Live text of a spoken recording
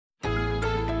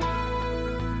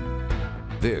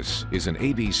This is an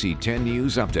ABC 10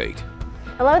 News Update.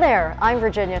 Hello there, I'm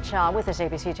Virginia Cha with this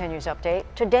ABC 10 News Update.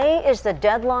 Today is the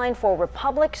deadline for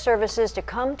Republic Services to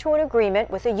come to an agreement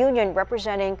with the union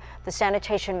representing the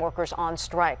sanitation workers on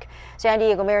strike. San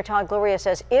Diego Mayor Todd Gloria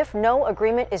says if no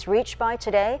agreement is reached by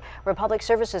today, Republic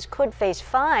Services could face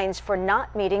fines for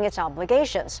not meeting its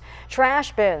obligations.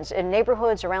 Trash bins in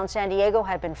neighborhoods around San Diego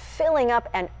have been filling up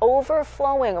and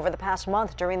overflowing over the past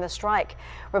month during the strike.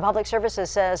 Republic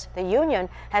Services says the union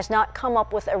has not come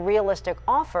up with a realistic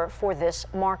offer for this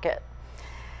market.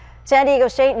 San Diego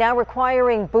State now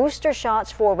requiring booster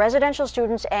shots for residential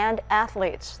students and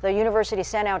athletes. The university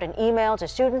sent out an email to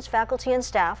students, faculty, and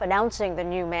staff announcing the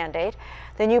new mandate.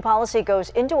 The new policy goes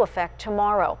into effect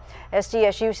tomorrow.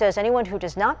 SDSU says anyone who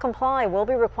does not comply will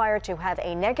be required to have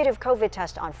a negative COVID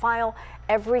test on file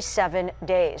every 7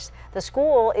 days. The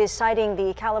school is citing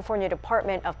the California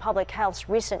Department of Public Health's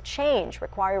recent change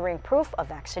requiring proof of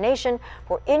vaccination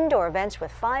for indoor events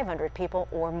with 500 people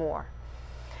or more.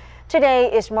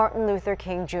 Today is Martin Luther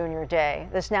King Jr. Day.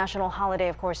 This national holiday,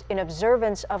 of course, in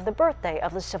observance of the birthday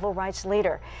of the civil rights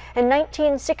leader. In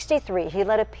 1963, he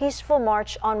led a peaceful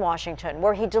march on Washington,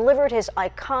 where he delivered his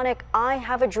iconic "I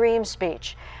Have a Dream"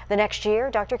 speech. The next year,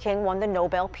 Dr. King won the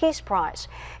Nobel Peace Prize.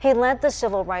 He led the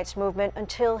civil rights movement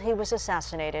until he was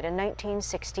assassinated in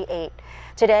 1968.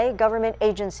 Today, government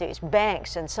agencies,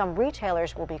 banks, and some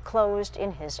retailers will be closed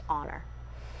in his honor.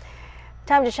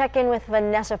 Time to check in with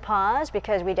Vanessa Paz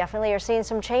because we definitely are seeing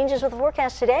some changes with the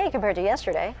forecast today compared to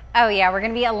yesterday. Oh yeah, we're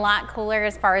going to be a lot cooler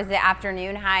as far as the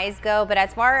afternoon highs go, but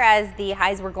as far as the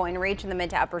highs we're going to reach in the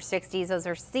mid to upper 60s, those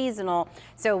are seasonal,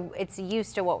 so it's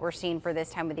used to what we're seeing for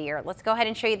this time of the year. Let's go ahead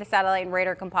and show you the satellite and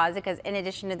radar composite because in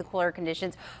addition to the cooler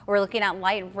conditions, we're looking at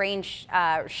light rain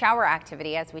shower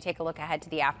activity as we take a look ahead to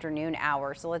the afternoon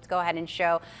hour. So let's go ahead and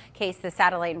showcase the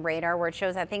satellite and radar where it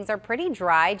shows that things are pretty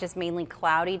dry, just mainly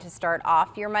cloudy to start off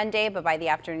your Monday, but by the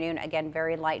afternoon, again,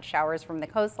 very light showers from the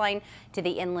coastline to the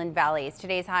inland valleys.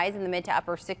 Today's highs in the mid to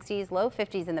upper 60s, low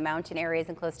 50s in the mountain areas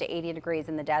and close to 80 degrees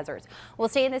in the deserts. We'll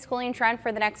stay in this cooling trend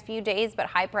for the next few days, but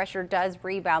high pressure does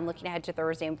rebound looking ahead to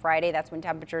Thursday and Friday. That's when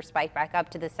temperatures spike back up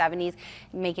to the 70s,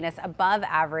 making us above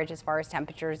average as far as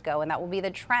temperatures go, and that will be the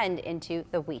trend into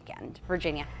the weekend.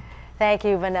 Virginia. Thank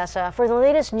you, Vanessa. For the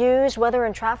latest news, weather,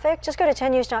 and traffic, just go to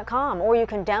 10news.com or you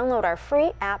can download our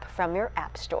free app from your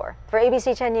app store. For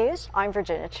ABC 10 News, I'm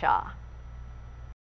Virginia Cha.